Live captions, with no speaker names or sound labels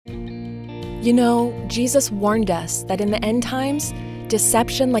You know, Jesus warned us that in the end times,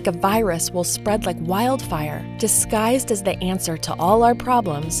 deception like a virus will spread like wildfire. Disguised as the answer to all our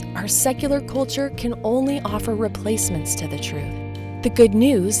problems, our secular culture can only offer replacements to the truth. The good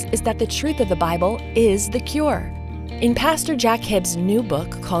news is that the truth of the Bible is the cure. In Pastor Jack Hibbs' new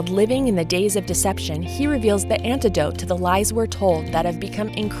book called Living in the Days of Deception, he reveals the antidote to the lies we're told that have become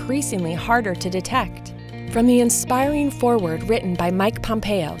increasingly harder to detect. From the inspiring foreword written by Mike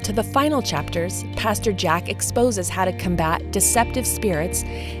Pompeo to the final chapters, Pastor Jack exposes how to combat deceptive spirits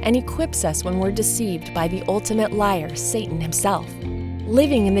and equips us when we're deceived by the ultimate liar, Satan himself.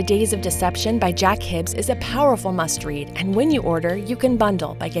 Living in the Days of Deception by Jack Hibbs is a powerful must-read, and when you order, you can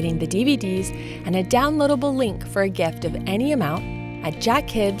bundle by getting the DVDs and a downloadable link for a gift of any amount at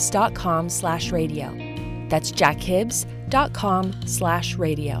jackhibbs.com/radio. That's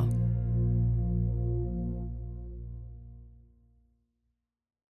jackhibbs.com/radio.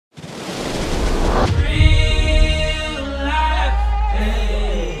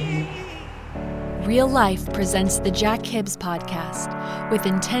 Real Life presents the Jack Hibbs Podcast with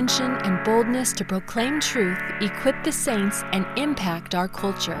intention and boldness to proclaim truth, equip the saints, and impact our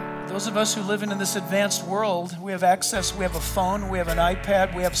culture. Those of us who live in this advanced world, we have access, we have a phone, we have an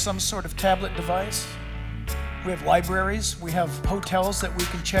iPad, we have some sort of tablet device. We have libraries, we have hotels that we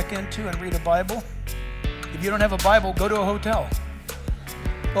can check into and read a Bible. If you don't have a Bible, go to a hotel.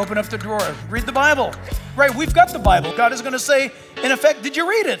 Open up the drawer, read the Bible. Right, we've got the Bible. God is going to say, in effect, did you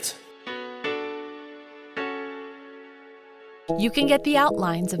read it? You can get the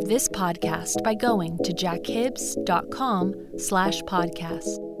outlines of this podcast by going to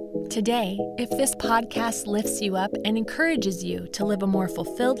jackhibbs.com/podcast. Today, if this podcast lifts you up and encourages you to live a more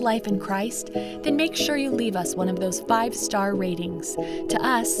fulfilled life in Christ, then make sure you leave us one of those 5-star ratings. To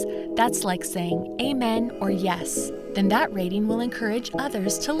us, that's like saying amen or yes. Then that rating will encourage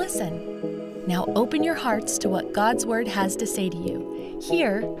others to listen. Now open your hearts to what God's Word has to say to you.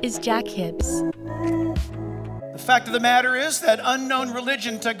 Here is Jack Hibbs. The fact of the matter is that unknown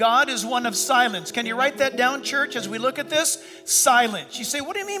religion to God is one of silence. Can you write that down, church, as we look at this? Silence. You say,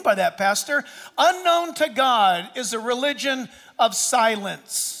 what do you mean by that, Pastor? Unknown to God is a religion of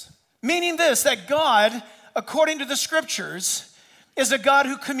silence. Meaning this, that God, according to the scriptures, is a God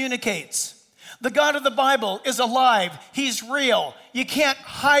who communicates. The God of the Bible is alive. He's real. You can't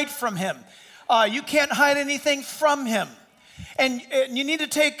hide from him. You can't hide anything from him. And you need to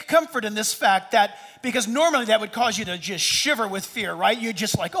take comfort in this fact that, because normally that would cause you to just shiver with fear, right? You're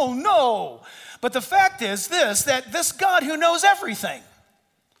just like, oh no. But the fact is this, that this God who knows everything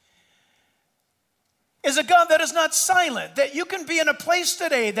is a God that is not silent, that you can be in a place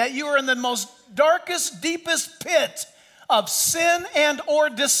today that you are in the most darkest, deepest pit of sin and or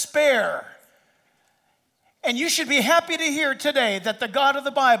despair. And you should be happy to hear today that the God of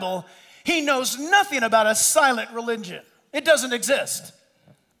the Bible, he knows nothing about a silent religion. It doesn't exist.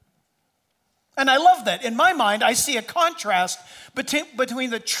 And I love that. In my mind, I see a contrast between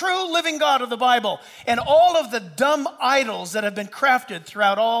the true living God of the Bible and all of the dumb idols that have been crafted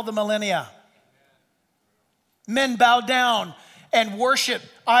throughout all the millennia. Men bow down and worship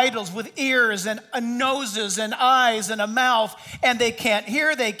idols with ears and noses and eyes and a mouth, and they can't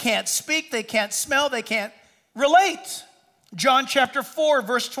hear, they can't speak, they can't smell, they can't relate. John chapter 4,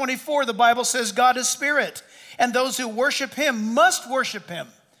 verse 24, the Bible says God is spirit, and those who worship him must worship him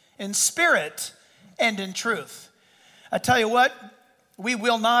in spirit and in truth. I tell you what, we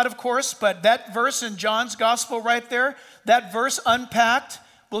will not, of course, but that verse in John's gospel right there, that verse unpacked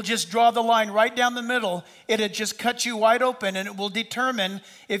will just draw the line right down the middle. It'll just cut you wide open, and it will determine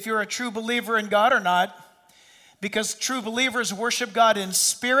if you're a true believer in God or not, because true believers worship God in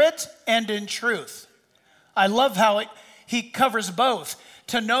spirit and in truth. I love how he covers both.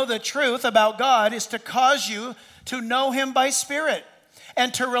 To know the truth about God is to cause you to know him by spirit.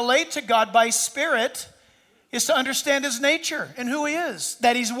 And to relate to God by spirit is to understand his nature and who he is,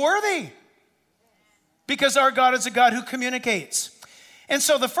 that he's worthy. Because our God is a God who communicates. And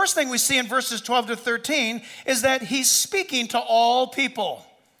so the first thing we see in verses 12 to 13 is that he's speaking to all people.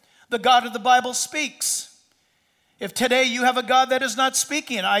 The God of the Bible speaks. If today you have a God that is not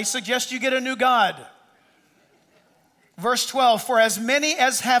speaking, I suggest you get a new God. Verse 12, for as many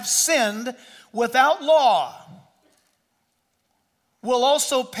as have sinned without law will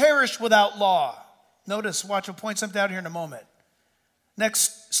also perish without law. Notice, watch, we'll point something out here in a moment.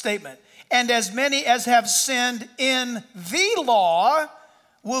 Next statement. And as many as have sinned in the law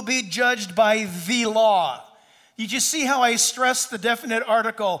will be judged by the law. You just see how I stress the definite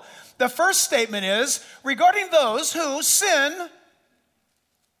article. The first statement is, regarding those who sin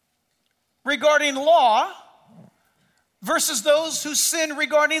regarding law, versus those who sin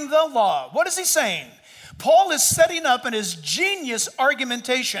regarding the law. What is he saying? Paul is setting up in his genius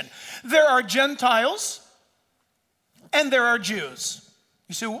argumentation. There are Gentiles and there are Jews.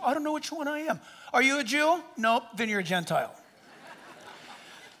 You say, well, I don't know which one I am. Are you a Jew? Nope, then you're a Gentile.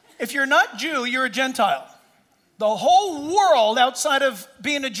 If you're not Jew, you're a Gentile. The whole world outside of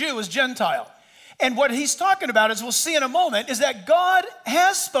being a Jew is Gentile. And what he's talking about, as we'll see in a moment, is that God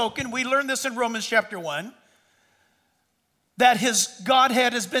has spoken. We learned this in Romans chapter 1, that his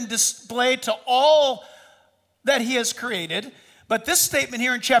Godhead has been displayed to all that he has created. But this statement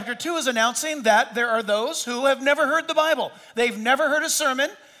here in chapter 2 is announcing that there are those who have never heard the Bible. They've never heard a sermon.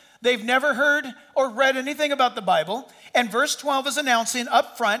 They've never heard or read anything about the Bible. And verse 12 is announcing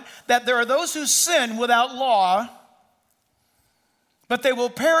up front that there are those who sin without law, but they will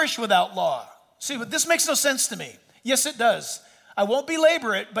perish without law. See, but this makes no sense to me. Yes, it does. I won't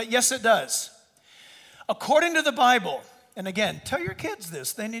belabor it, but yes, it does. According to the Bible, and again, tell your kids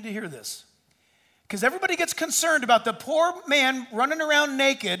this. They need to hear this. Because everybody gets concerned about the poor man running around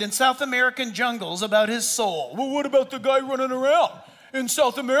naked in South American jungles about his soul. Well, what about the guy running around in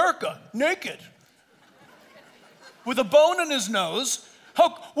South America naked with a bone in his nose?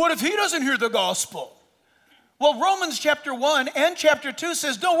 What if he doesn't hear the gospel? Well, Romans chapter 1 and chapter 2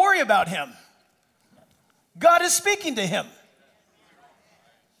 says, don't worry about him. God is speaking to him.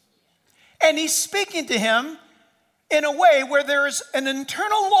 And he's speaking to him in a way where there's an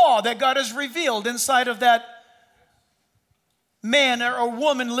internal law that God has revealed inside of that man or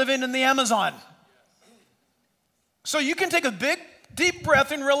woman living in the Amazon. So you can take a big, deep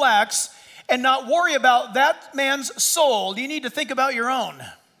breath and relax and not worry about that man's soul. You need to think about your own.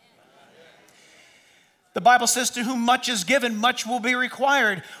 The Bible says, to whom much is given, much will be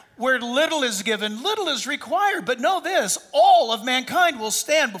required. Where little is given, little is required. But know this, all of mankind will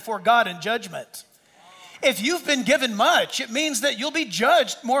stand before God in judgment. If you've been given much, it means that you'll be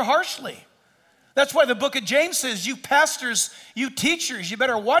judged more harshly. That's why the book of James says, you pastors, you teachers, you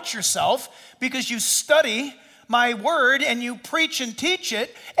better watch yourself because you study my word and you preach and teach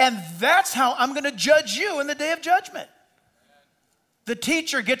it, and that's how I'm going to judge you in the day of judgment. The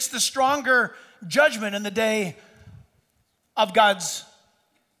teacher gets the stronger judgment in the day of God's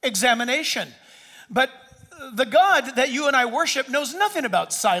examination. But the God that you and I worship knows nothing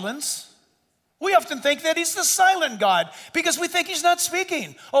about silence. We often think that he's the silent God because we think he's not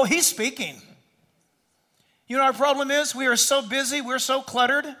speaking. Oh, he's speaking. You know, our problem is we are so busy, we're so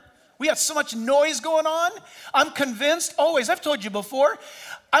cluttered. We have so much noise going on. I'm convinced always, I've told you before,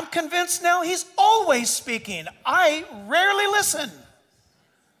 I'm convinced now he's always speaking. I rarely listen.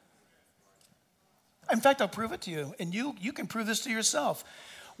 In fact, I'll prove it to you, and you can prove this to yourself.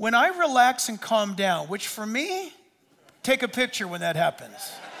 When I relax and calm down, which for me, take a picture when that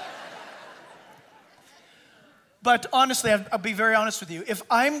happens. But honestly, I'll be very honest with you. If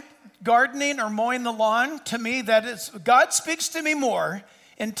I'm gardening or mowing the lawn, to me, that is, God speaks to me more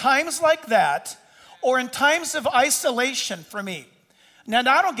in times like that or in times of isolation for me. Now,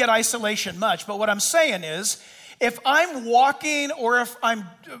 I don't get isolation much, but what I'm saying is, if I'm walking or if I'm,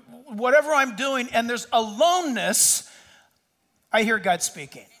 whatever I'm doing, and there's aloneness, I hear God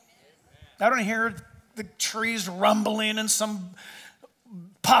speaking. I don't hear the trees rumbling in some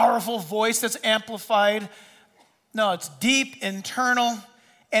powerful voice that's amplified. No, it's deep, internal,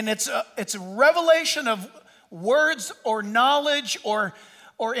 and it's a revelation of words or knowledge or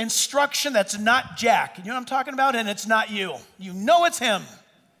instruction that's not Jack. You know what I'm talking about? And it's not you. You know it's him.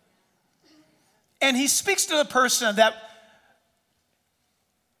 And he speaks to the person that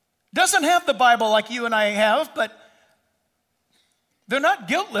doesn't have the Bible like you and I have, but they're not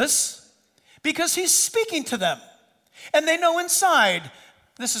guiltless because he's speaking to them. And they know inside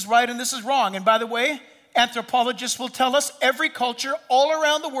this is right and this is wrong. And by the way, anthropologists will tell us every culture all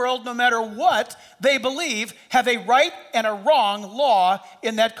around the world, no matter what they believe, have a right and a wrong law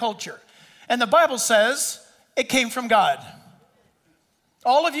in that culture. And the Bible says it came from God.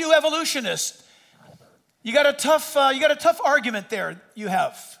 All of you evolutionists, you got a tough argument there you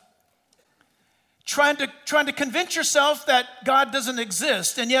have. Trying to convince yourself that God doesn't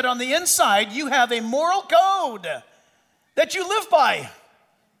exist, and yet on the inside you have a moral code that you live by.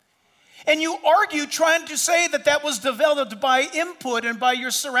 And you argue trying to say that was developed by input and by your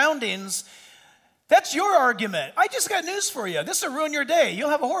surroundings. That's your argument. I just got news for you. This will ruin your day.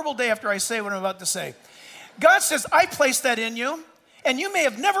 You'll have a horrible day after I say what I'm about to say. God says, I placed that in you, and you may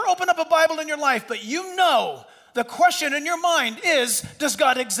have never opened up a Bible in your life, but you know the question in your mind is, does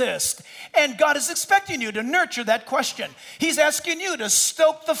God exist? And God is expecting you to nurture that question. He's asking you to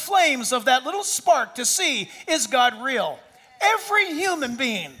stoke the flames of that little spark to see, is God real? Every human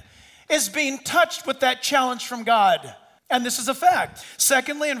being is being touched with that challenge from God. And this is a fact.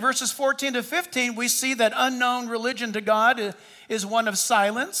 Secondly, in verses 14 to 15, we see that unknown religion to God is one of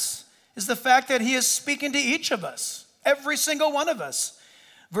silence, is the fact that he is speaking to each of us, every single one of us.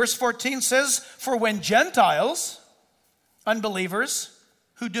 Verse 14 says, for when Gentiles, unbelievers,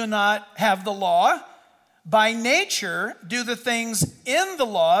 who do not have the law, by nature do the things in the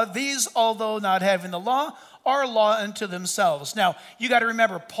law, these, although not having the law, are law unto themselves. Now, you got to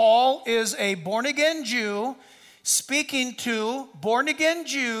remember, Paul is a born-again Jew speaking to born-again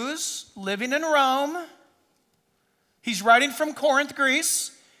Jews living in Rome. He's writing from Corinth,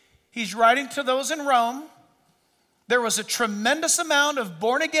 Greece. He's writing to those in Rome. There was a tremendous amount of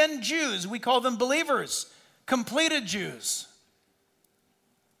born-again Jews. We call them believers, completed Jews.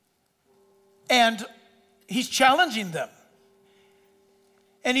 And he's challenging them.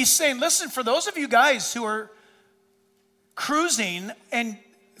 And he's saying, listen, for those of you guys who are cruising and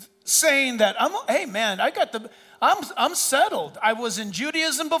saying that, hey man, I'm settled. I was in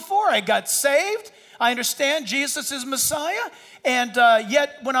Judaism before. I got saved. I understand Jesus is Messiah. And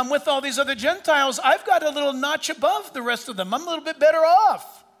yet when I'm with all these other Gentiles, I've got a little notch above the rest of them. I'm a little bit better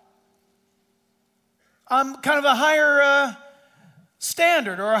off. I'm kind of a higher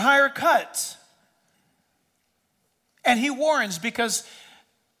standard or a higher cut. And he warns, because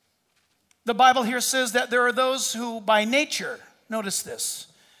the Bible here says that there are those who by nature, notice this,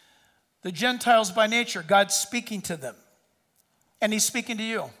 the Gentiles by nature, God's speaking to them. And he's speaking to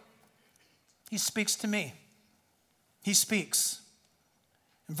you. He speaks to me. He speaks.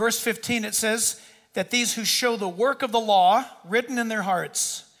 In verse 15 it says that these who show the work of the law written in their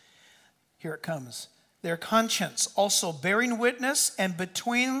hearts, here it comes, their conscience also bearing witness, and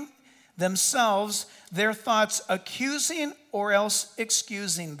between themselves their thoughts accusing or else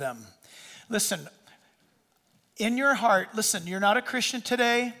excusing them. Listen, in your heart, listen, you're not a Christian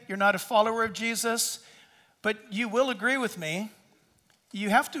today, you're not a follower of Jesus, but you will agree with me. You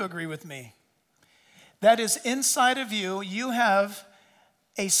have to agree with me. That is, inside of you, you have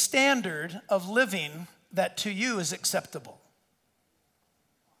a standard of living that to you is acceptable.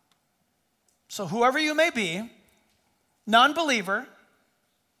 So whoever you may be, non-believer,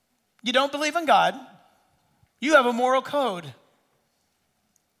 you don't believe in God, you have a moral code.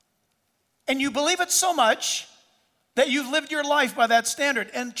 And you believe it so much that you've lived your life by that standard.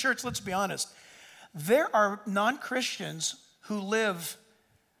 And church, let's be honest, there are non-Christians who live,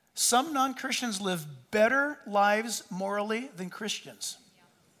 some non-Christians live better lives morally than Christians.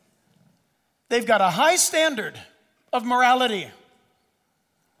 They've got a high standard of morality.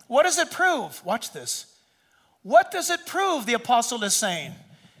 What does it prove? Watch this. What does it prove, the apostle is saying?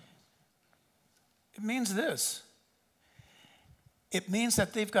 It means this. It means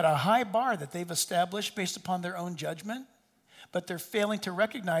that they've got a high bar that they've established based upon their own judgment, but they're failing to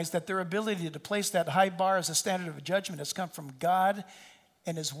recognize that their ability to place that high bar as a standard of judgment has come from God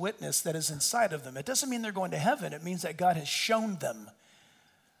and his witness that is inside of them. It doesn't mean they're going to heaven. It means that God has shown them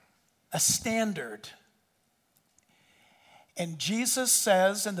a standard. And Jesus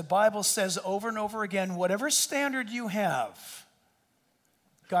says, and the Bible says over and over again, whatever standard you have,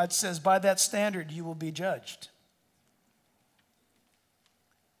 God says by that standard you will be judged.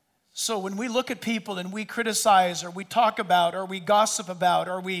 So when we look at people and we criticize or we talk about or we gossip about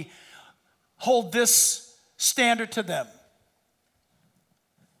or we hold this standard to them,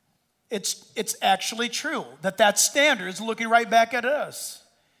 it's actually true that standard is looking right back at us.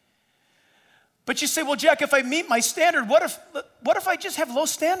 But you say, well, Jack, if I meet my standard, what if I just have low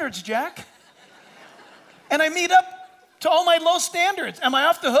standards, Jack? And I meet up to all my low standards. Am I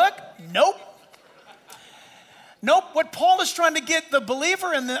off the hook? Nope. Nope. What Paul is trying to get the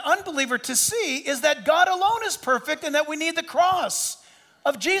believer and the unbeliever to see is that God alone is perfect and that we need the cross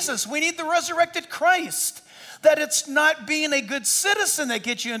of Jesus. We need the resurrected Christ. That it's not being a good citizen that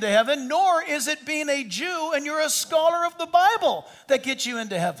gets you into heaven, nor is it being a Jew and you're a scholar of the Bible that gets you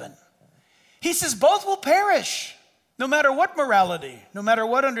into heaven. He says both will perish, no matter what morality, no matter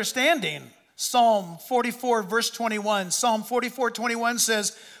what understanding. Psalm 44, verse 21. Psalm 44, 21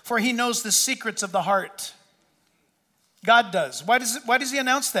 says, for he knows the secrets of the heart. God does. Why does he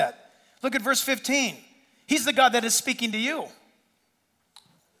announce that? Look at verse 15. He's the God that is speaking to you.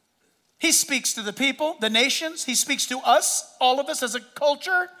 He speaks to the people, the nations. He speaks to us, all of us as a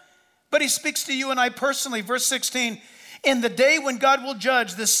culture. But he speaks to you and I personally. Verse 16. In the day when God will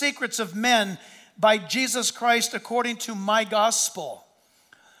judge the secrets of men by Jesus Christ according to my gospel.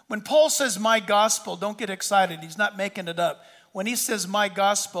 When Paul says my gospel, don't get excited. He's not making it up. When he says my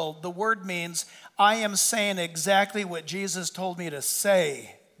gospel, the word means I am saying exactly what Jesus told me to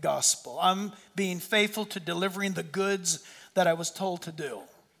say, gospel. I'm being faithful to delivering the goods that I was told to do.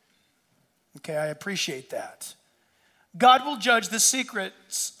 Okay, I appreciate that. God will judge the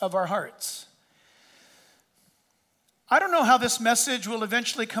secrets of our hearts. I don't know how this message will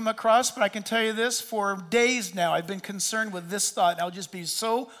eventually come across, but I can tell you this, for days now, I've been concerned with this thought, and I'll just be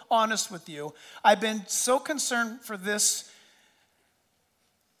so honest with you. I've been so concerned for this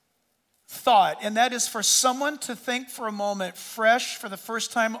thought, and that is for someone to think for a moment fresh for the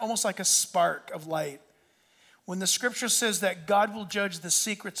first time, almost like a spark of light. When the scripture says that God will judge the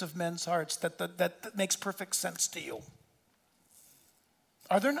secrets of men's hearts, that makes perfect sense to you.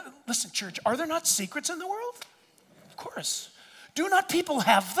 Listen, church, are there not secrets in the world? Of course. Do not people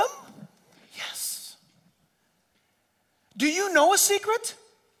have them? Yes. Do you know a secret?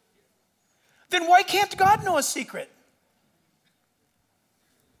 Then why can't God know a secret?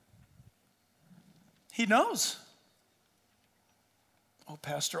 He knows. Oh,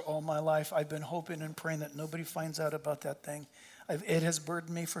 Pastor, all my life I've been hoping and praying that nobody finds out about that thing. It has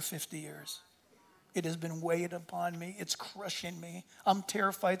burdened me for 50 years. It has been weighed upon me. It's crushing me. I'm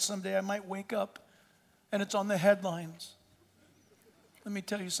terrified someday I might wake up and it's on the headlines. Let me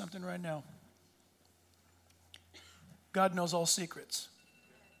tell you something right now. God knows all secrets.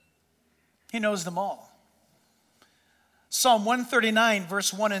 He knows them all. Psalm 139,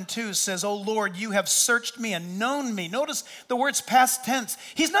 verse 1 and 2 says, "O Lord, you have searched me and known me." Notice the word's past tense.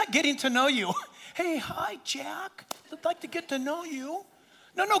 He's not getting to know you. Hey, hi, Jack. I'd like to get to know you.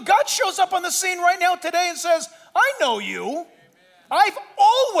 No, God shows up on the scene right now today and says, I know you. Amen. I've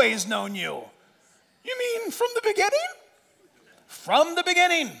always known you. You mean from the beginning? From the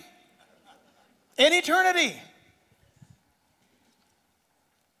beginning. In eternity.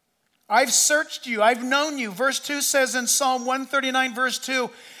 I've searched you. I've known you. Verse 2 says in Psalm 139, verse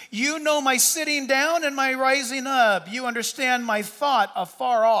 2, "You know my sitting down and my rising up. You understand my thought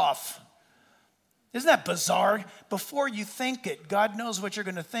afar off." Isn't that bizarre? Before you think it, God knows what you're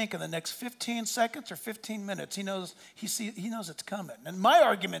going to think in the next 15 seconds or 15 minutes. He knows it's coming. And my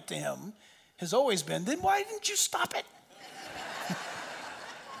argument to him has always been, then why didn't you stop it?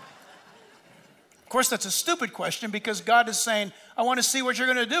 Of course, that's a stupid question because God is saying, I want to see what you're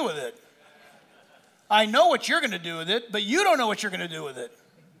going to do with it. I know what you're going to do with it, but you don't know what you're going to do with it.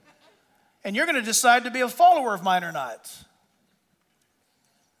 And you're going to decide to be a follower of mine or not.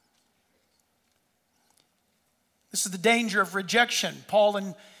 This is the danger of rejection. Paul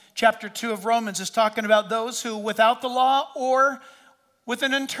in chapter 2 of Romans is talking about those who without the law or with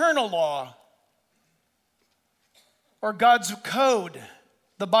an internal law or God's code,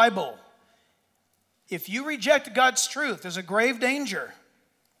 the Bible. If you reject God's truth, there's a grave danger.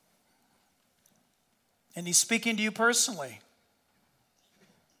 And he's speaking to you personally.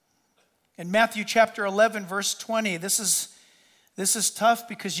 In Matthew chapter 11, verse 20, this is tough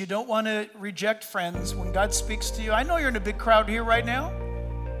because you don't want to reject friends when God speaks to you. I know you're in a big crowd here right now.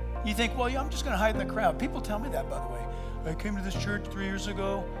 You think, well, yeah, I'm just going to hide in the crowd. People tell me that, by the way. I came to this church 3 years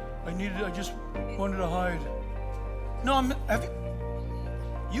ago. I just wanted to hide. No,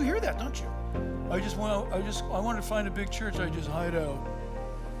 you hear that, don't you? I wanted to find a big church. I just hide out.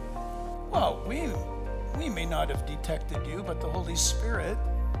 Well, we may not have detected you, but the Holy Spirit,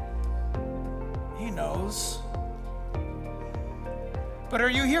 He knows. But are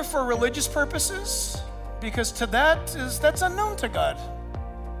you here for religious purposes? Because that's unknown to God.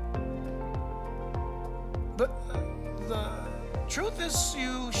 But the truth is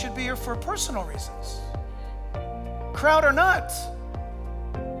you should be here for personal reasons. Crowd or not.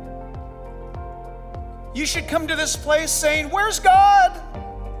 You should come to this place saying, where's God?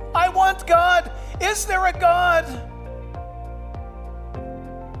 I want God. Is there a God?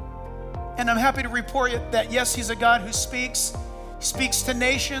 And I'm happy to report that yes, He's a God who speaks. He speaks to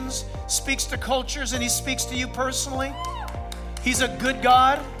nations, speaks to cultures, and He speaks to you personally. He's a good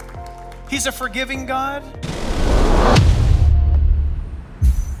God. He's a forgiving God.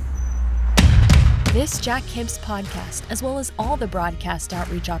 This Jack Hibbs podcast, as well as all the broadcast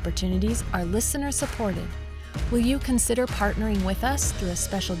outreach opportunities, are listener supported. Will you consider partnering with us through a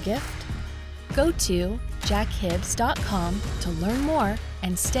special gift? Go to jackhibbs.com to learn more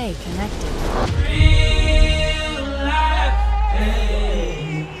and stay connected. Real life,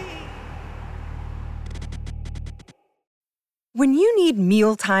 hey. When you need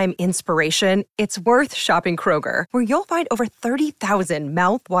mealtime inspiration, it's worth shopping Kroger, where you'll find over 30,000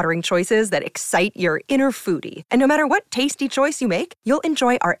 mouth-watering choices that excite your inner foodie. And no matter what tasty choice you make, you'll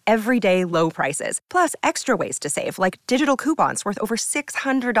enjoy our everyday low prices, plus extra ways to save, like digital coupons worth over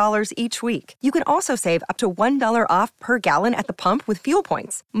 $600 each week. You can also save up to $1 off per gallon at the pump with fuel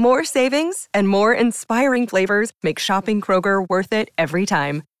points. More savings and more inspiring flavors make shopping Kroger worth it every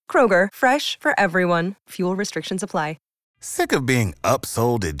time. Kroger, fresh for everyone. Fuel restrictions apply. Sick of being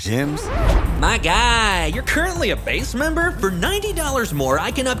upsold at gyms? My guy, you're currently a base member? For $90 more, I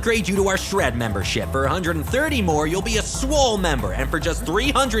can upgrade you to our Shred membership. For $130 more, you'll be a Swole member. And for just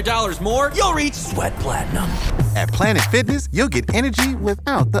 $300 more, you'll reach Sweat Platinum. At Planet Fitness, you'll get energy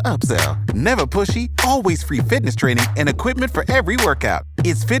without the upsell. Never pushy, always free fitness training and equipment for every workout.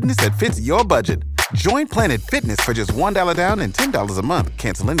 It's fitness that fits your budget. Join Planet Fitness for just $1 down and $10 a month.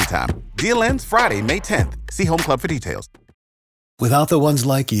 Cancel anytime. Deal ends Friday, May 10th. See Home Club for details. Without the ones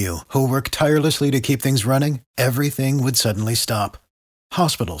like you, who work tirelessly to keep things running, everything would suddenly stop.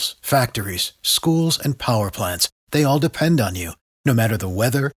 Hospitals, factories, schools, and power plants, they all depend on you. No matter the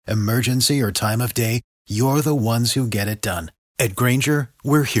weather, emergency, or time of day, you're the ones who get it done. At Grainger,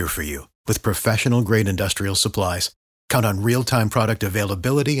 we're here for you with professional-grade industrial supplies. Count on real-time product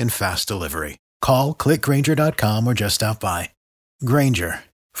availability and fast delivery. Call, click Grainger.com, or just stop by. Grainger,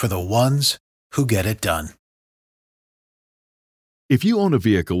 for the ones who get it done. If you own a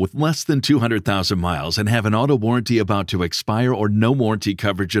vehicle with less than 200,000 miles and have an auto warranty about to expire or no warranty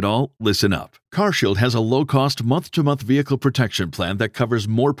coverage at all, listen up. CarShield has a low-cost month-to-month vehicle protection plan that covers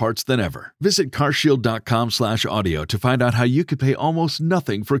more parts than ever. Visit carshield.com/audio to find out how you could pay almost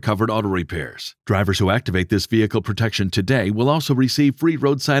nothing for covered auto repairs. Drivers who activate this vehicle protection today will also receive free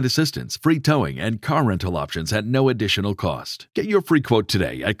roadside assistance, free towing, and car rental options at no additional cost. Get your free quote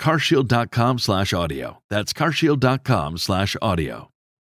today at carshield.com/audio. That's carshield.com/audio.